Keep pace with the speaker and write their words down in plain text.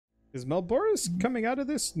Is Melboris coming out of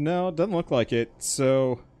this? No, it doesn't look like it.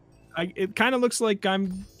 So, it kind of looks like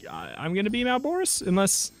I'm gonna be Malboris,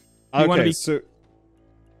 unless you want to okay. be. So,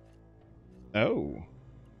 oh,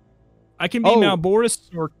 I can be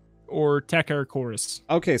Malboris or Tekka or Chorus.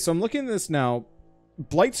 Okay, so I'm looking at this now.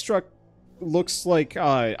 Blightstruck looks like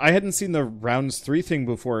I hadn't seen the rounds 3 thing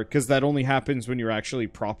before, because that only happens when you're actually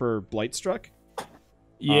proper Blightstruck.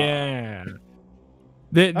 Yeah.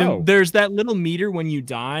 There's that little meter when you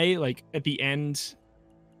die, like at the end,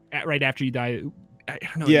 right after you die. I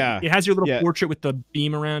don't know. Yeah. It has your little portrait with the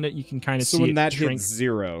beam around it. You can kind of see it. So when that shrink. hits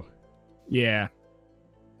 0. Yeah.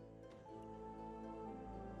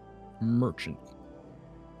 Merchant.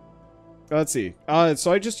 Let's see.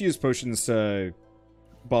 So I just use potions to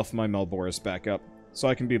buff my Melboris back up. So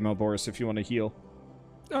I can be Melboris if you want to heal.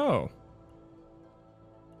 Oh.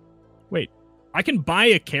 Wait. I can buy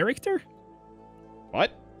a character?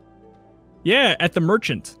 What? Yeah, at the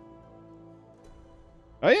merchant.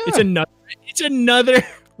 Oh yeah. It's another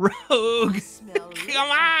rogue. Come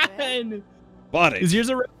on. Bought it. Is yours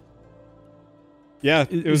a rogue? Yeah,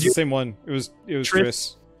 it was the same one. It was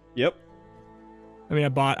Triss. Yep. I mean,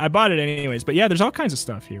 I bought it anyways, but yeah, there's all kinds of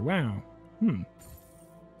stuff here. Wow.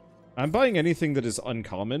 I'm buying anything that is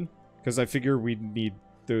uncommon because I figure we need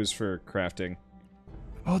those for crafting.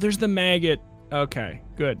 Oh, there's the maggot. Okay,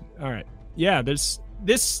 good. All right. Yeah, this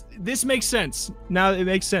makes sense. Now it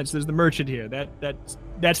makes sense. There's the merchant here.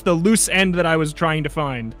 That's the loose end that I was trying to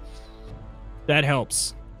find. That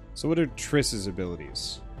helps. So what are Triss's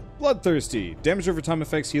abilities? Bloodthirsty. Damage over time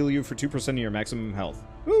effects heal you for 2% of your maximum health.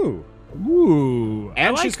 Ooh. Ooh.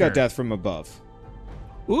 And she's got death from above.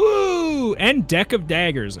 Ooh. And deck of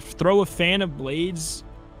daggers. Throw a fan of blades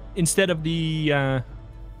instead of the...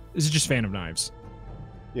 This is just fan of knives.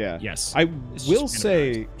 Yeah. Yes. I will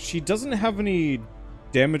say, she doesn't have any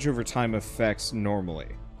damage over time effects normally.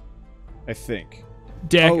 I think.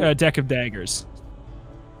 Deck of daggers.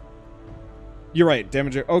 You're right.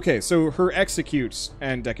 Damage. Okay, so her executes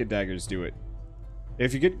and deck of daggers do it.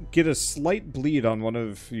 If you get a slight bleed on one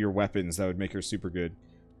of your weapons, that would make her super good.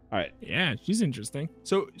 All right. Yeah, she's interesting.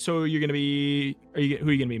 So you're gonna be? Who are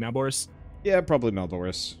you gonna be? Malboris? Yeah, probably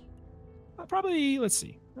Melboris. Probably. Let's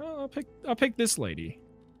see. I'll pick this lady.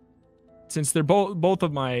 Since they're both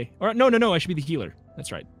of my... Or no, I should be the healer.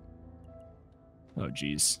 That's right. Oh,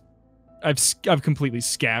 jeez. I've completely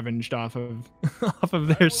scavenged off of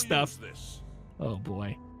their stuff. Oh,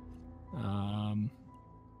 boy.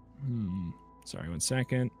 Sorry, 1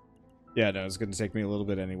 second. Yeah, no, it's going to take me a little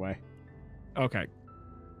bit anyway. Okay.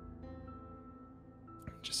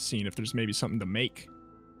 Just seeing if there's maybe something to make.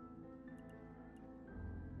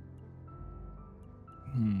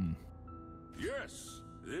 Yes.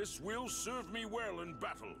 This will serve me well in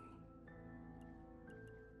battle.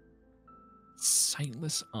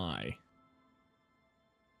 Sightless Eye.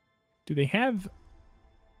 Do they have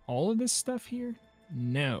all of this stuff here?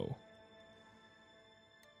 No.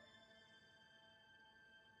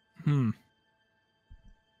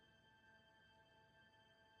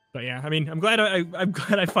 But yeah, I mean, I'm glad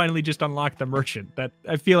I finally just unlocked the merchant. That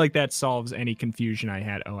I feel like that solves any confusion I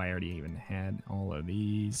had. Oh, I already even had all of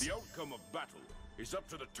these. The outcome of battle is up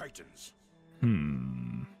to the Titans.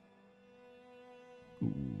 Good.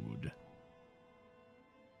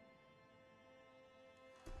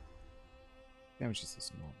 Damage is this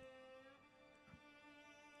small.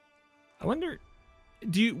 I wonder,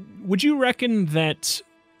 would you reckon that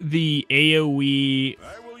the AoE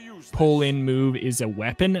pull-in move is a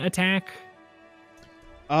weapon attack?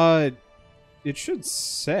 It should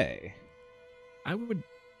say. I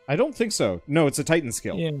don't think so. No, it's a Titan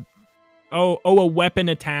skill. Yeah. Oh, a weapon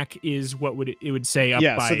attack is what it would say up by.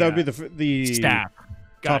 Yeah, so that would be the staff. Top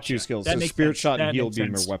Gotcha. 2 skills. That So makes Spirit sense. Shot and That Heal makes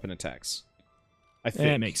Beam sense. are weapon attacks. I think.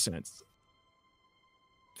 That makes sense.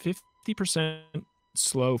 50%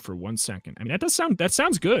 slow for 1 second. I mean, that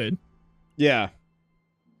sounds good. Yeah.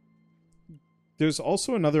 There's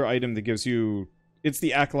also another item that gives you... It's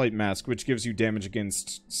the Acolyte Mask, which gives you damage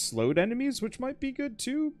against slowed enemies, which might be good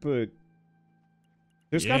too, but...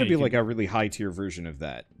 There's got to be like a really high-tier version of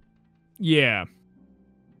that. Yeah.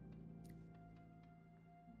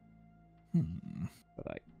 But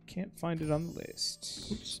I can't find it on the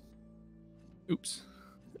list. Oops.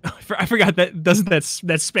 I forgot that that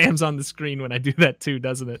spams on the screen when I do that too,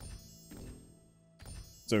 doesn't it?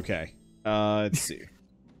 It's okay. Let's see.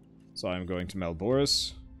 So I'm going to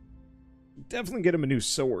Melboris. Definitely get him a new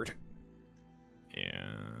sword. Yeah.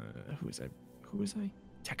 Who was I?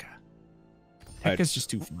 Tekka. Tekka's just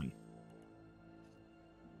too fun.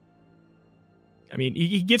 I mean,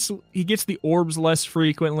 he gets the orbs less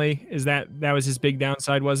frequently. That was his big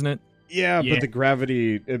downside, wasn't it? Yeah, but the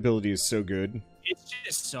gravity ability is so good. It's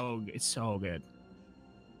just so good.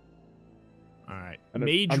 All right.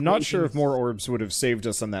 I'm not sure if more orbs would have saved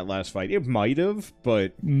us on that last fight. It might have,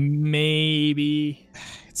 but maybe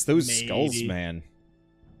it's those skulls, man.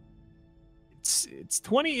 It's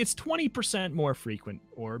 20% more frequent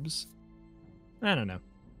orbs. I don't know.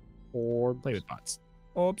 Or play with bots.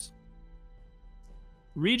 Orbs.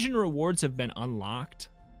 Region rewards have been unlocked.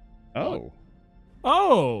 Oh.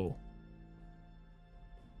 Oh,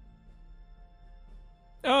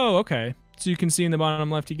 okay. So you can see in the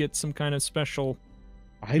bottom left, you get some kind of special.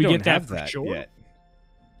 I don't have that yet.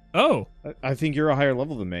 Oh. I think you're a higher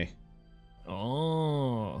level than me.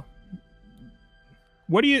 Oh.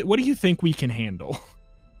 What do you think we can handle?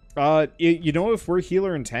 You know, if we're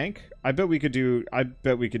healer and tank, I bet we could do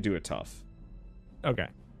it tough. Okay.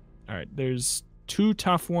 All right. There's 2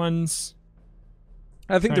 tough ones.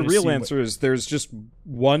 I think the real answer is there's just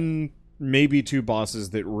 1, maybe 2 bosses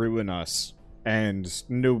that ruin us, and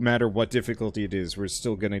no matter what difficulty it is, we're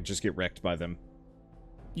still gonna just get wrecked by them.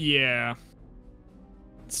 Yeah.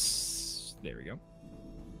 There we go.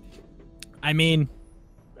 I mean,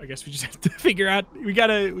 I guess we just have to figure out. We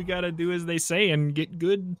gotta do as they say and get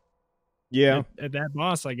good. Yeah. At that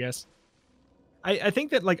boss, I guess. I think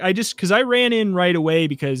that, like, because I ran in right away,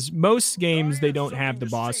 because most games, they don't have the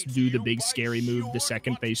boss do the big scary move the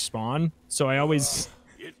second they spawn. So I always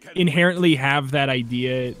inherently have that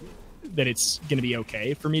idea that it's going to be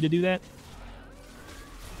okay for me to do that.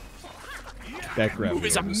 That grab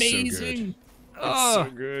is amazing. It's so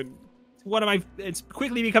good. It's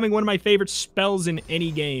quickly becoming one of my favorite spells in any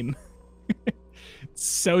game. It's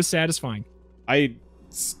so satisfying.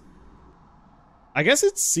 I guess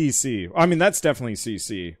it's CC. I mean, that's definitely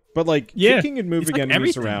CC. But, like, kicking and moving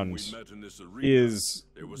enemies around is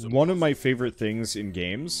one of my favorite things in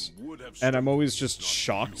games. And I'm always just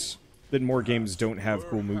shocked that more games don't have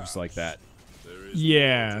cool moves like that.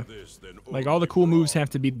 Yeah. Like, all the cool moves have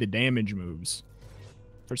to be the damage moves.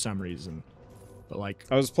 For some reason. But, like...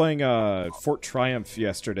 I was playing Fort Triumph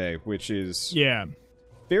yesterday, which is... Yeah.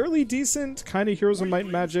 Fairly decent, kind of Heroes of Might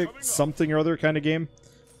and Magic, something or other kind of game.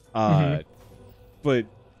 But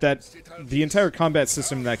the entire combat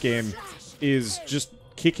system in that game is just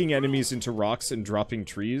kicking enemies into rocks and dropping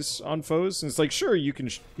trees on foes. And it's like, sure, you can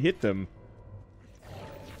hit them,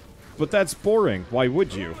 but that's boring. Why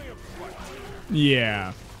would you?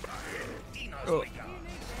 Yeah. Oh.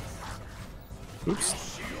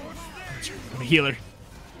 Oops. I'm a healer.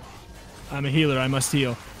 I must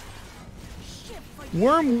heal.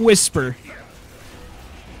 Worm Whisper.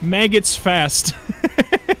 Maggots fast.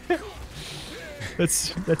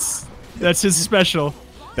 That's his special.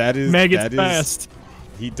 That is Maggots fast.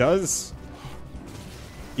 He does.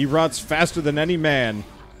 He rots faster than any man.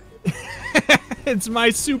 It's my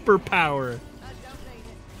superpower.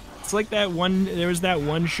 It's like that one. There was that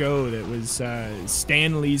one show that was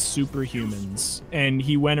Stan Lee's Superhumans, and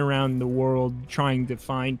he went around the world trying to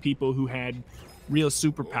find people who had real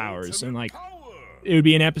superpowers, and like it would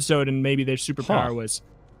be an episode, and maybe their superpower was,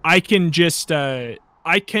 I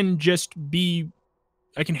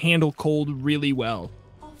can handle cold really well.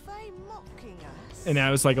 And that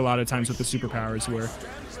was like a lot of times what the superpowers were.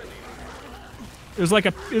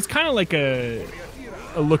 It's kind of like a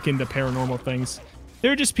look into paranormal things.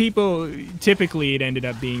 They're just people, typically it ended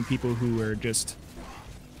up being people who were just,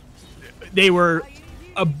 they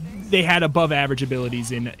had above average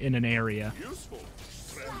abilities in an area.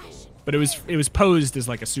 But it was posed as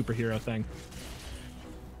like a superhero thing.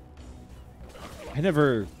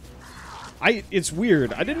 It's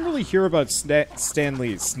weird. I didn't really hear about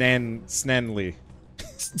Stanley. Snad Hamwish?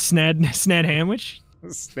 Snad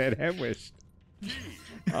Hamwish.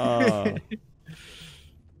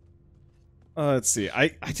 Let's see. I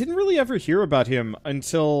didn't really ever hear about him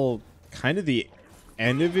until kind of the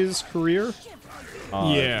end of his career.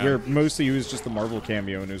 Where mostly he was just a Marvel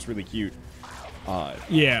cameo and it was really cute.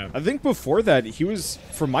 Yeah. I think before that, he was,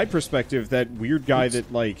 from my perspective, that weird guy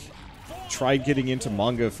that, like, tried getting into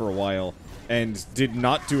manga for a while and did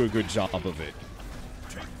not do a good job of it.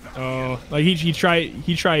 Oh, like he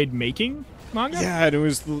tried making manga? Yeah, and it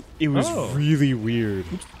was really weird.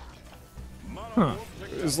 Huh.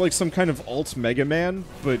 It was like some kind of alt Mega Man,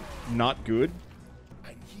 but not good.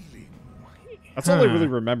 That's all I really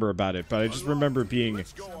remember about it, but I just remember being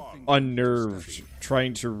unnerved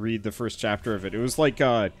trying to read the first chapter of it. It was like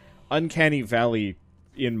Uncanny Valley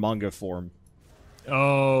in manga form.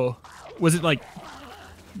 Oh, was it like,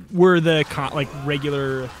 were the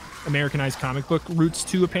regular Americanized comic book roots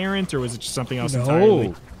too apparent, or was it just something else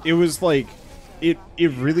entirely? It was like, it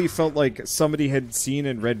really felt like somebody had seen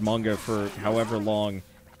and read manga for however long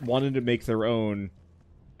wanted to make their own,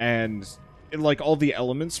 and like all the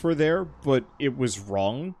elements were there, but it was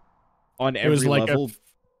wrong on every level.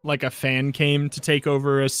 Like a fan came to take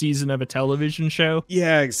over a season of a television show.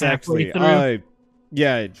 Yeah, exactly.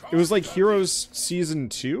 Yeah, it was like Heroes season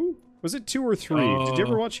 2. Was it 2 or 3? Did you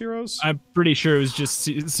ever watch Heroes? I'm pretty sure it was just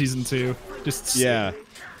season 2. Yeah.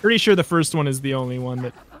 Pretty sure the first one is the only one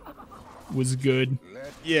that was good.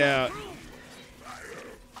 Yeah.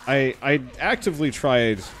 I actively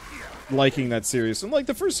tried liking that series, and like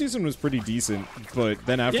the first season was pretty decent, but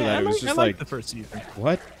then after that it was just like the first season.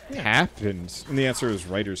 What happened? And the answer is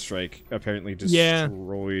writer's strike apparently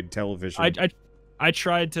destroyed television. I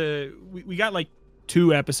tried to. We got like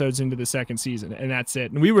 2 episodes into the second season, and that's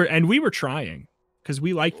it. And we were trying because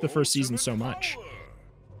we liked the first season so much.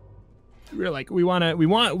 We were like, we want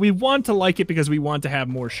to like it because we want to have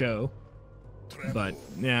more show. But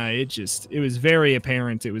yeah, it was very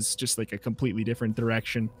apparent. It was just like a completely different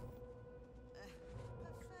direction.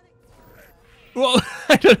 Well,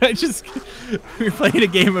 we're playing a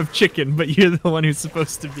game of chicken, but you're the one who's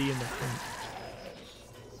supposed to be in the front.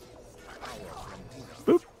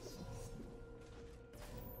 Boop.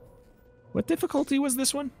 What difficulty was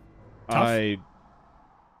this one? Tough?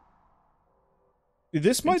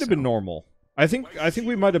 This might have been normal. I think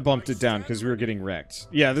we might have bumped it down because we were getting wrecked.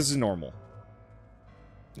 Yeah, this is normal.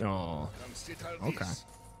 Oh. Okay.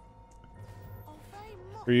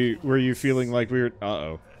 Were you feeling like we were?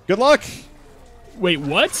 Uh-oh. Good luck. Wait,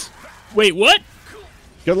 what? Wait, what?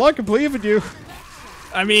 Good luck, I believe in you.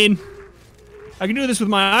 I mean, I can do this with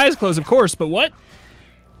my eyes closed, of course, but what?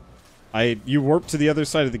 You warped to the other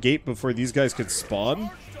side of the gate before these guys could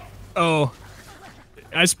spawn? Oh.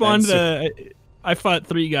 I spawned I fought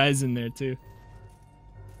 3 guys in there, too.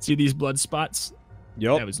 See these blood spots?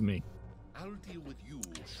 Yup. That was me.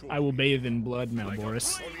 I will bathe in blood now,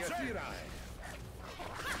 Boris.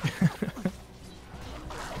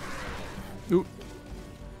 Ooh.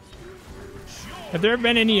 Have there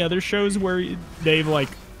been any other shows where they've, like,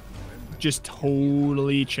 just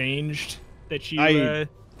totally changed that you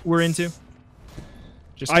were into?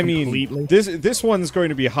 Just completely? I mean, this one's going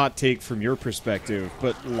to be a hot take from your perspective,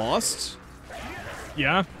 but Lost?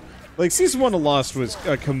 Yeah. Like, Season 1 of Lost was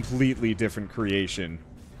a completely different creation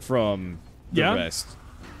from the rest.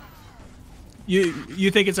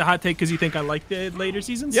 You think it's a hot take because you think I like the later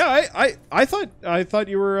seasons? Yeah, I thought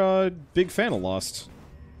you were a big fan of Lost.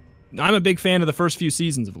 I'm a big fan of the first few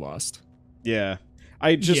seasons of Lost. Yeah.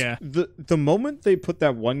 The moment they put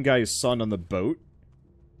that one guy's son on the boat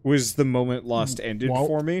was the moment Lost ended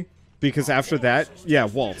for me. Because after that,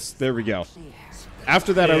 Waltz, there we go.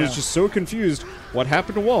 After that, I was just so confused. What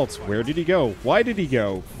happened to Waltz? Where did he go? Why did he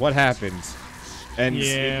go? What happened? And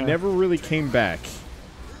it never really came back.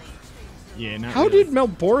 Yeah, How did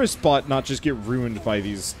Boris bot not just get ruined by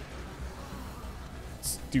these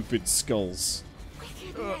stupid skulls?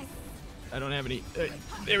 I don't have any.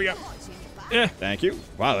 There we go. Thank you.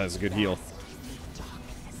 Wow, that was a good heal.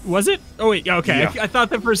 Was it? Oh, wait. Okay. Yeah. I thought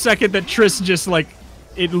that for a second that Triss just, like,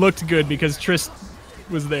 it looked good because Triss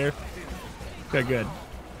was there. Okay, good.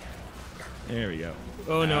 There we go.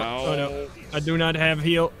 Oh, no. Ow. Oh, no. I do not have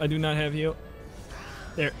heal. I do not have heal.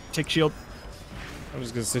 There. Take shield. I'm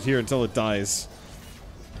just gonna sit here until it dies.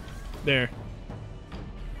 There.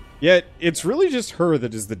 Yet, it's really just her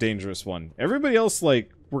that is the dangerous one. Everybody else, like,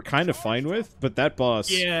 we're kind of fine with, but that boss...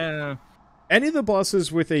 Yeah. Any of the bosses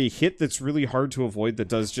with a hit that's really hard to avoid that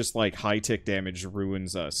does just, like, high-tick damage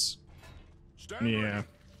ruins us. Yeah.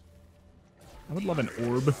 I would love an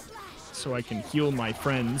orb, so I can heal my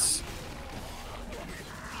friends.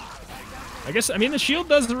 I mean, the shield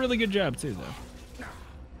does a really good job, too,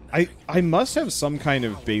 though. I must have some kind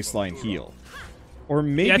of baseline heal. Or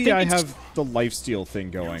maybe I have the lifesteal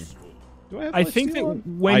thing going. Do I have I think that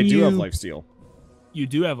when I do have lifesteal. You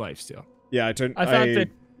do have lifesteal. Yeah, I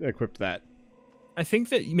equipped that. I think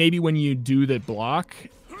that maybe when you do the block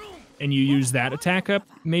and you use that attack up,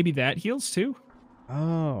 maybe that heals too.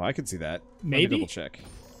 Oh, I could see that. Maybe. Let me double check.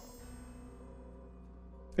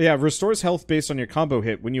 Yeah, restores health based on your combo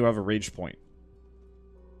hit when you have a rage point.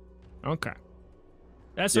 Okay.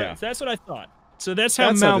 That's what I thought. So that's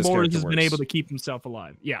how Malboris has been able to keep himself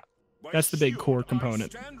alive. Yeah. That's the big core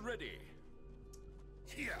component.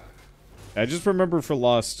 I just remember for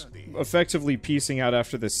Lost, effectively piecing out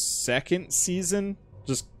after the second season,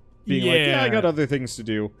 just being like, yeah, I got other things to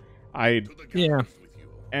do.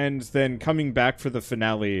 And then coming back for the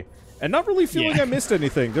finale, and not really feeling I missed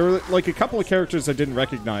anything. There were like a couple of characters I didn't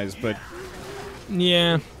recognize, but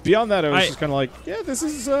beyond that, I was just kind of like, yeah, this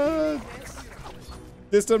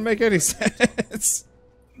doesn't make any sense.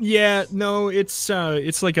 Yeah, no, it's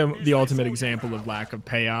like the ultimate example of lack of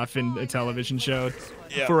payoff in a television show.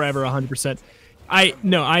 Yeah. Forever, 100%. I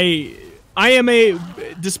am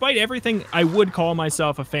despite everything, I would call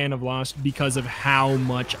myself a fan of Lost because of how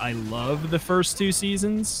much I love the first 2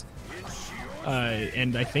 seasons,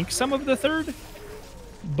 and I think some of the third.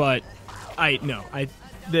 But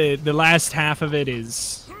the last half of it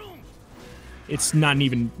is, it's not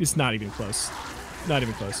even close. Not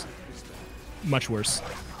even close. Much worse.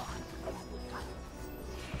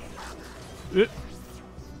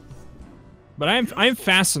 But I'm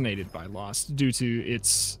fascinated by Lost due to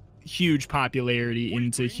its huge popularity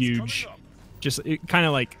into huge, just kind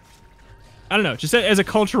of like, I don't know, just as a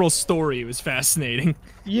cultural story, it was fascinating.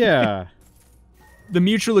 Yeah. The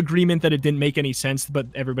mutual agreement that it didn't make any sense, but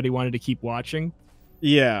everybody wanted to keep watching.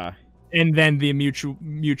 Yeah. And then the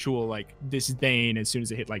mutual like disdain as soon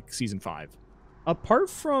as it hit like season 5. Apart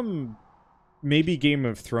from maybe Game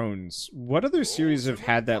of Thrones, what other series have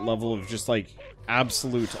had that level of just like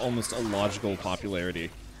absolute, almost illogical popularity?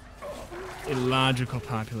 Illogical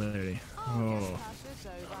popularity. Oh.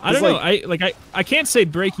 I don't know. I can't say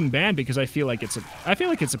Breaking Bad because I feel like it's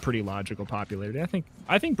a pretty logical popularity.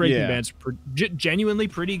 I think Breaking Bad's genuinely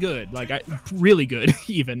pretty good. Like really good,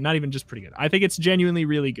 even not even just pretty good. I think it's genuinely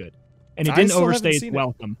really good, and it didn't overstay its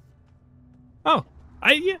welcome. Oh,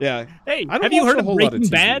 yeah. Hey, have you heard of Breaking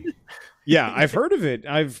Bad? Yeah, I've heard of it.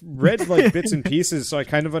 I've read like bits and pieces, so I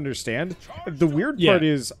kind of understand. The weird part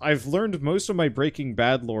is I've learned most of my Breaking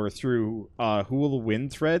Bad lore through Who Will Win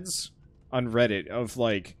threads on Reddit of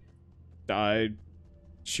like,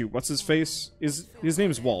 shoot, what's his face? His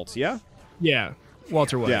name's Walt, yeah? Yeah,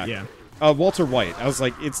 Walter White, yeah. Walter White. I was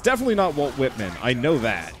like, it's definitely not Walt Whitman. I know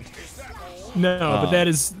that. No, but that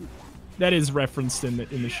is referenced in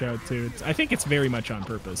the show too. I think it's very much on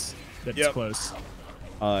purpose that it's close.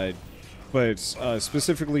 But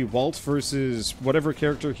specifically Walt versus whatever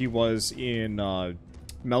character he was in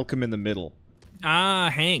Malcolm in the Middle. Ah,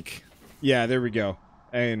 Hank. Yeah, there we go.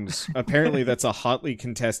 And apparently that's a hotly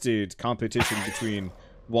contested competition between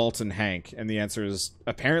Walt and Hank, and the answer is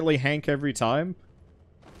apparently Hank every time.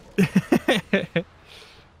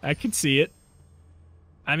 I can see it.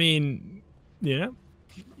 I mean, you know,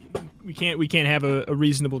 we can't have a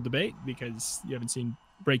reasonable debate because you haven't seen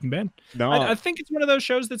Breaking Bad. No, I think it's one of those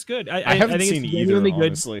shows that's good. I haven't seen either,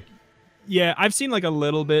 honestly. Yeah, I've seen like a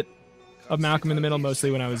little bit of Malcolm in the Middle,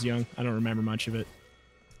 mostly when I was young. I don't remember much of it.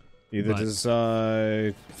 Neither does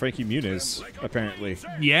Frankie Muniz, apparently.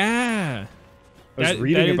 Yeah. I was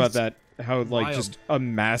reading about that, how like just a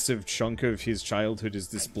massive chunk of his childhood is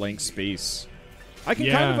this blank space. I can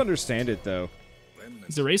kind of understand it, though.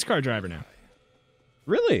 He's a race car driver now.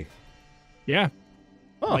 Really? Yeah.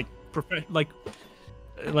 Oh.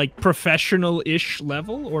 Like professional-ish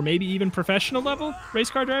level, or maybe even professional level race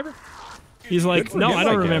car driver. He's like, no, I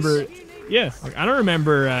don't remember. Yeah, like, I don't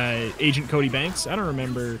remember Agent Cody Banks. I don't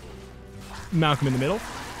remember Malcolm in the Middle.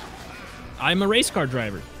 I'm a race car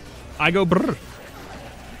driver. I go brrr.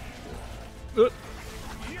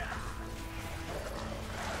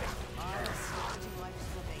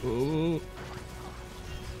 Ooh.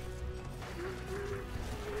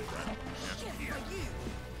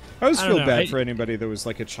 I always feel bad for anybody that was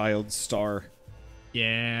like a child star.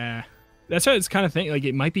 Yeah. That's what it's kind of think. Like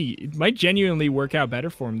it might genuinely work out better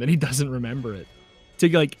for him than he doesn't remember it. To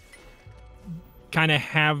like kind of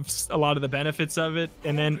have a lot of the benefits of it,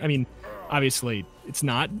 and then I mean, obviously it's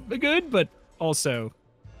not good, but also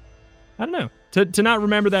I don't know, to not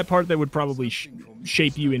remember that part that would probably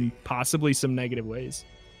shape you in possibly some negative ways.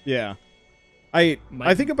 Yeah, I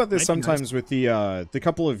think about this sometimes with the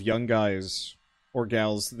couple of young guys or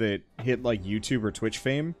gals that hit like YouTube or Twitch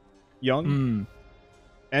fame young.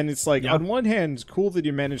 And it's like, on one hand, cool that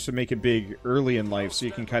you managed to make it big early in life so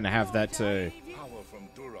you can kind of have that to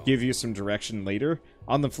give you some direction later.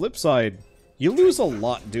 On the flip side, you lose a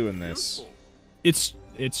lot doing this. It's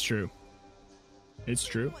true. It's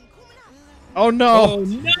true. Oh, no! Oh,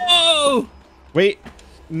 no! Wait.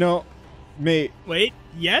 No. Mate. Wait.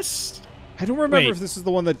 Yes? I don't remember if this is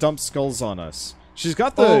the one that dumps skulls on us. She's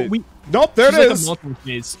got the... Nope, there it is! Like a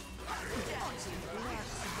phase.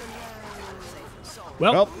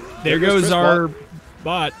 Well, there goes our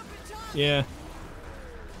bot. Yeah.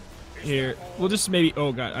 Here, we'll just maybe...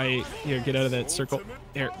 Oh, God. Here, get out of that circle.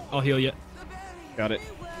 Here, I'll heal you. Got it.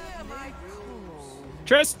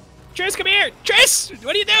 Triss! Triss, come here! Triss!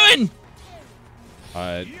 What are you doing?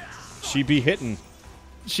 She be hitting.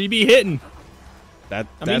 She be hitting. That's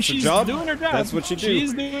she's her job. Doing her job. That's what she do.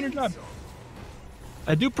 She's doing her job.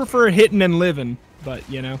 I do prefer hitting and living, but,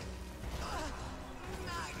 you know.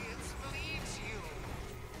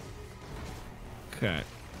 Okay.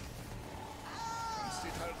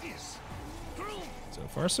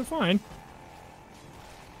 far, so fine.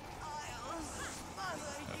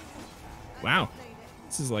 Wow.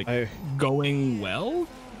 This is like going well?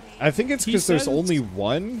 I think it's because there's only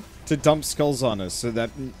one to dump skulls on us, so that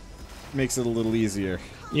makes it a little easier.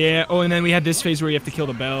 Yeah, oh, and then we had this phase where you have to kill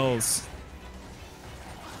the bells.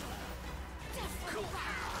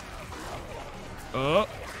 Oh.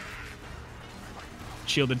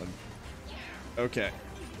 Shielded. Okay.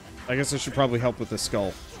 I guess I should probably help with the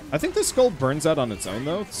skull. I think the skull burns out on its own,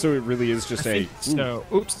 though, so it really is just so,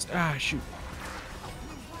 oops. Ah, shoot.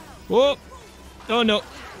 Whoa. Oh, no.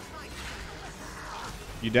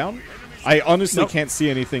 You down? I honestly can't see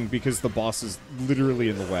anything because the boss is literally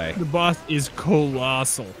in the way. The boss is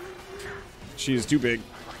colossal. She is too big.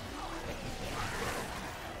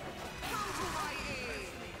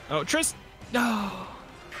 Oh, Triss. No.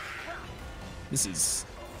 This is...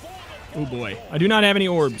 Oh, boy. I do not have any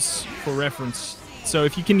orbs for reference. So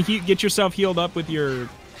if you can get yourself healed up with your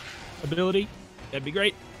ability, that'd be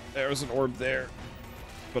great. There was an orb there,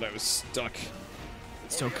 but I was stuck.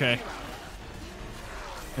 It's okay.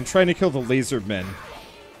 I'm trying to kill the laser men.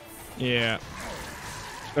 Yeah.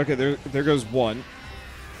 Okay, there goes one.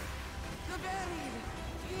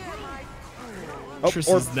 Oh, Triss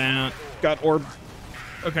orb. is down. Got orb.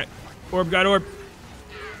 Okay. Orb got orb.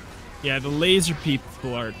 Yeah, the laser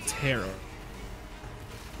people are terrible.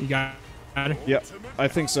 You got it? Yep, I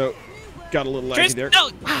think so. Got a little laggy Triss, there. No!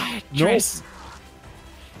 Triss.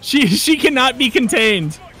 She cannot be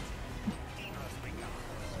contained.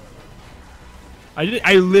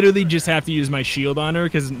 I literally just have to use my shield on her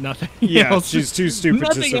because nothing else. She's too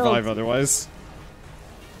stupid to survive otherwise.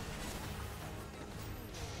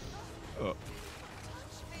 Oh.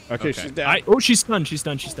 Okay, she's down. Oh, she's stunned. She's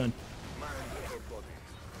stunned. She's stunned.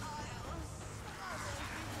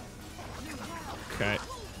 Okay.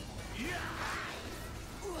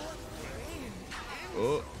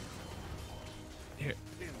 Oh. Here.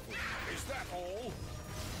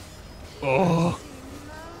 Oh.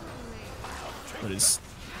 What is?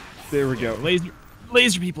 There we go.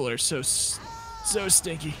 Laser people are so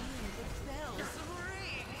stinky.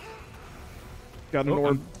 Got an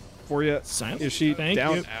orb for you. Silent. Is she Thank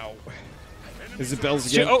down? You. Ow. Is it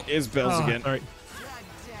bells again? Is bells again. All right.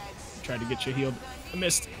 Tried to get you healed. I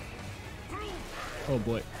missed. Oh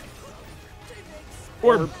boy.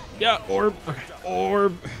 Orb. Yeah, orb. Okay.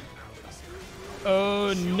 Orb.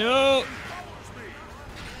 Oh no.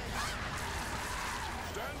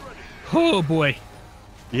 Oh boy.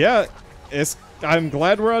 Yeah, I'm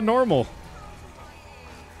glad we're on normal.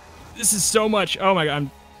 This is so much. Oh my god,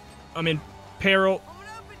 I'm in peril.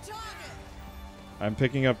 I'm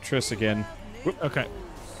picking up Triss again. Whoop. Okay.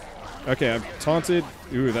 Okay, I'm taunted.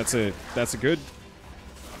 Ooh, that's a good.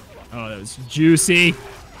 Oh, that was juicy.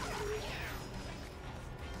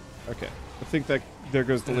 Okay, I think that there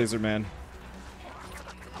goes the laser man.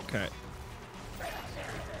 Okay.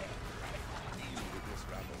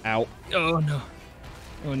 Ow. Oh no.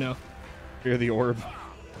 Oh no. Fear the orb.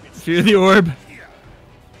 Fear the orb.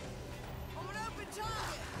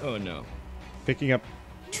 Oh no. Picking up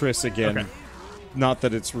Triss again. Okay. Not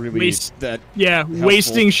that it's really that. Yeah, helpful.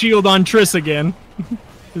 Wasting shield on Triss again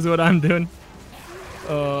is what I'm doing.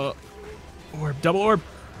 Orb, double orb.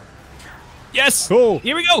 Yes. Cool.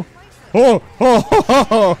 Here we go.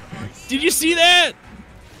 Oh. Did you see that?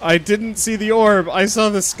 I didn't see the orb. I saw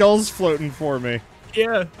the skulls floating for me.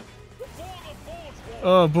 Yeah.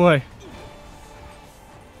 Oh boy.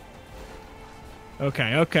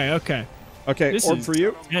 Okay. Okay, This orb for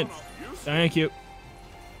you. Thank you.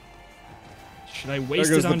 Should I waste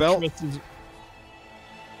there goes it on the belt. Triss's?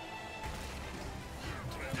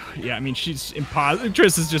 Yeah, I mean she's impossible.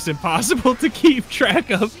 Triss is just impossible to keep track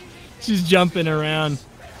of. She's jumping around.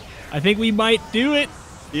 I think we might do it.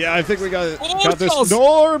 Yeah, I think we got this. Skulls.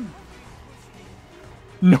 Norb.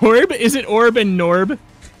 Norb? Is it orb and Norb?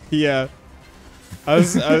 Yeah.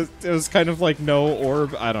 It was kind of like no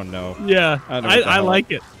orb. I don't know. Yeah, I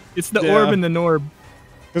like it. It's the orb and the Norb.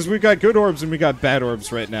 Because we got good orbs and we got bad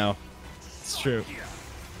orbs right now. It's true.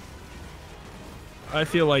 I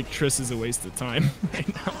feel like Triss is a waste of time right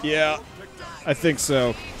now. Yeah, I think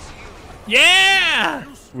so. Yeah!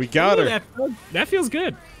 We got her. That feels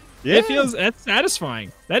good. Yeah. That's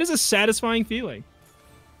satisfying. That is a satisfying feeling.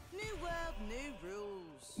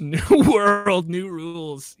 New world, new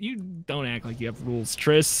rules. You don't act like you have rules,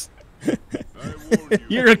 Triss.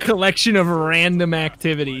 You're a collection of random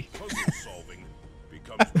activity.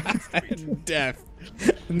 And death.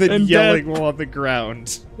 And then yelling while on the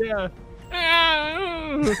ground. Yeah.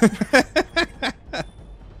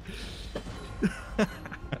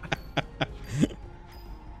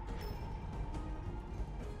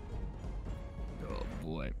 Oh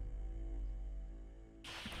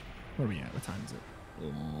Where are we at? What time is it?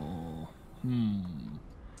 Oh,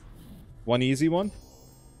 One easy one?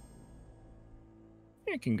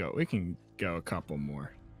 It can go. It can go a couple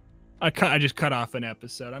more. I just cut off an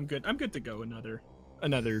episode. I'm good. I'm good to go another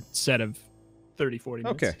set of 30, 40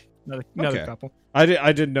 minutes. Okay. Another couple. I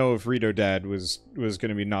didn't know if Rito Dad was going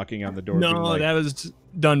to be knocking on the door. No, like, that was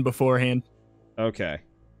done beforehand. Okay.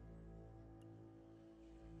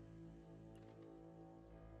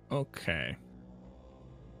 Okay.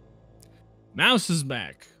 Mouse is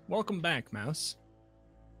back. Welcome back, Mouse.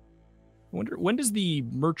 I wonder, when does the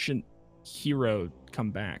merchant hero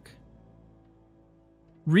come back?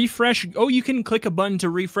 Refresh. Oh, you can click a button to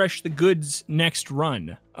refresh the goods next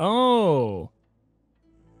run. Oh.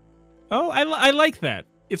 Oh, I like that.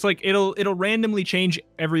 It's like it'll randomly change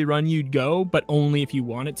every run you'd go, but only if you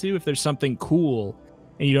want it to. If there's something cool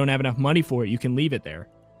and you don't have enough money for it, you can leave it there.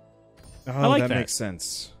 Oh, I like that makes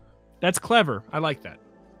sense. That's clever. I like that.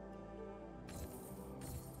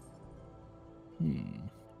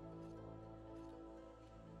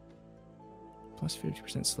 Plus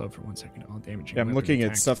 50% slow for 1 second. All damage. Yeah, I'm looking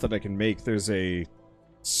at stuff that I can make. There's a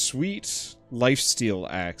sweet lifesteal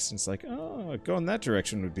axe. And it's like, oh, go in that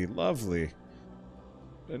direction would be lovely.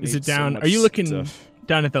 Is it down? Are you looking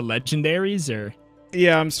down at the legendaries or?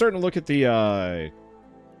 Yeah, I'm starting to look at the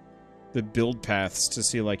build paths to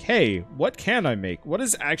see like, hey, what can I make? What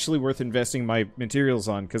is actually worth investing my materials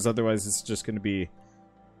on? Because otherwise it's just going to be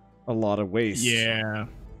a lot of waste. Yeah.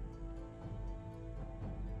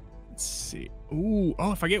 Let's see. Ooh,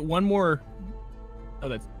 oh, if I get one more, oh,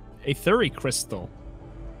 that's a Thuri crystal.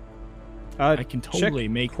 I can totally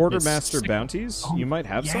make quartermaster bounties. You might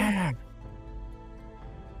have some.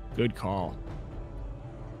 Good call.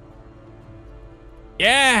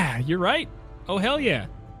 Yeah, you're right. Oh hell yeah!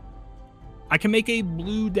 I can make a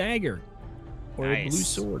blue dagger or a blue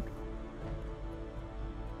sword.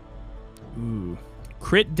 Ooh,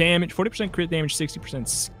 crit damage, 40% crit damage,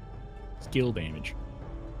 60% skill damage.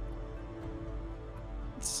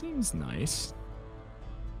 It seems nice.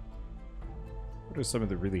 What are some of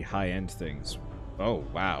the really high-end things? Oh,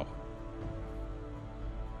 wow.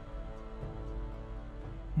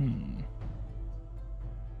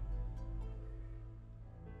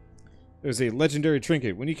 There's a legendary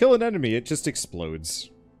trinket. When you kill an enemy, it just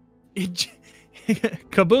explodes.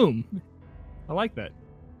 Kaboom. I like that.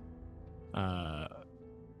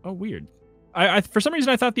 Oh, weird. I for some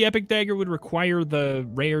reason I thought the epic dagger would require the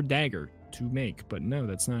rare dagger to make, but no,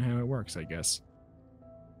 that's not how it works, I guess.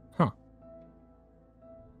 Huh.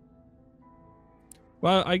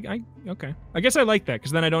 Well, okay. I guess I like that,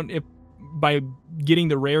 because then I don't... by getting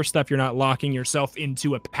the rare stuff, you're not locking yourself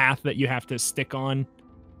into a path that you have to stick on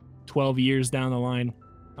 12 years down the line.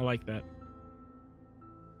 I like that.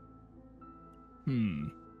 Who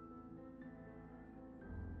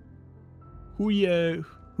you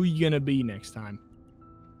gonna be next time?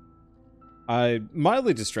 I'm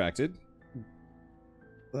mildly distracted.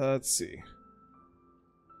 Let's see.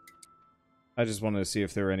 I just wanted to see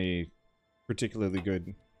if there are any particularly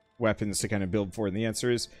good weapons to kind of build for, and the answer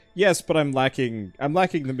is yes, but I'm lacking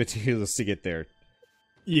the materials to get there.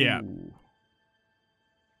 Yeah. Ooh.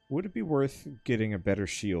 Would it be worth getting a better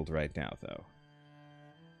shield right now, though?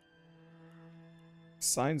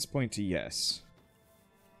 Signs point to yes.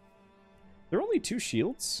 There are only 2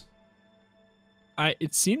 shields?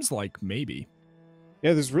 It seems like maybe.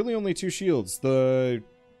 Yeah, there's really only 2 shields.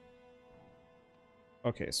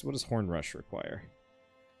 Okay, so what does Horn Rush require?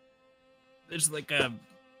 There's like a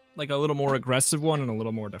little more aggressive one and a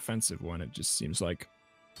little more defensive one, it just seems like.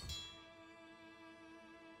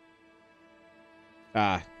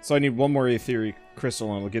 So I need one more Aetheric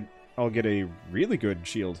Crystal and I'll get a really good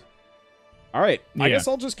shield. Alright, I guess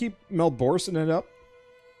I'll just keep Melborson it up.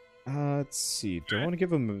 Let's see. Do I want to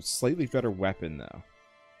give him a slightly better weapon, though?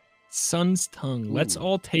 Sun's Tongue. Ooh. Let's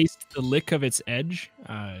all taste the lick of its edge.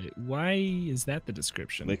 Why is that the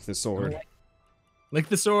description? Lick the sword. Lick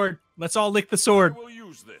the sword. Let's all lick the sword. We'll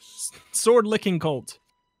use this. Sword licking cult.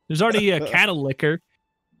 There's already a cattle licker.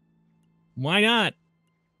 Why not?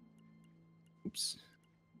 Oops.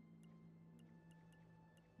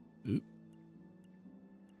 Oop.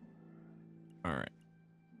 All right.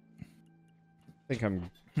 I think I'm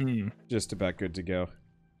just about good to go.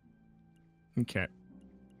 Okay.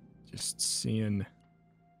 Just seeing.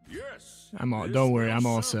 Yes. Don't worry. I'm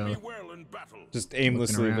also just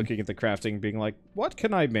aimlessly looking at the crafting, being like, "What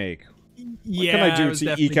can I make? Yeah, what can I do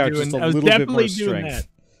to eke out just a little bit more strength?"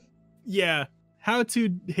 Yeah. How to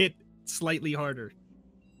hit slightly harder,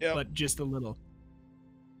 but just a little.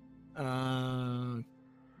 Okay.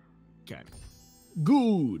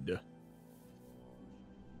 Good.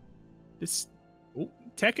 This. Oh,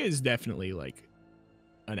 Tekka is definitely like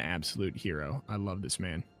an absolute hero. I love this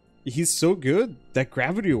man. He's so good. That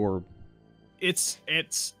gravity orb. It's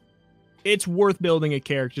worth building a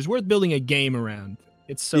character. It's worth building a game around.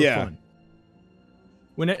 It's so fun.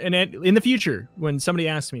 In the future, when somebody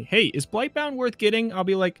asks me, "Hey, is Blightbound worth getting?" I'll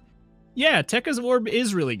be like, "Yeah, Tekka's orb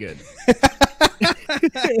is really good."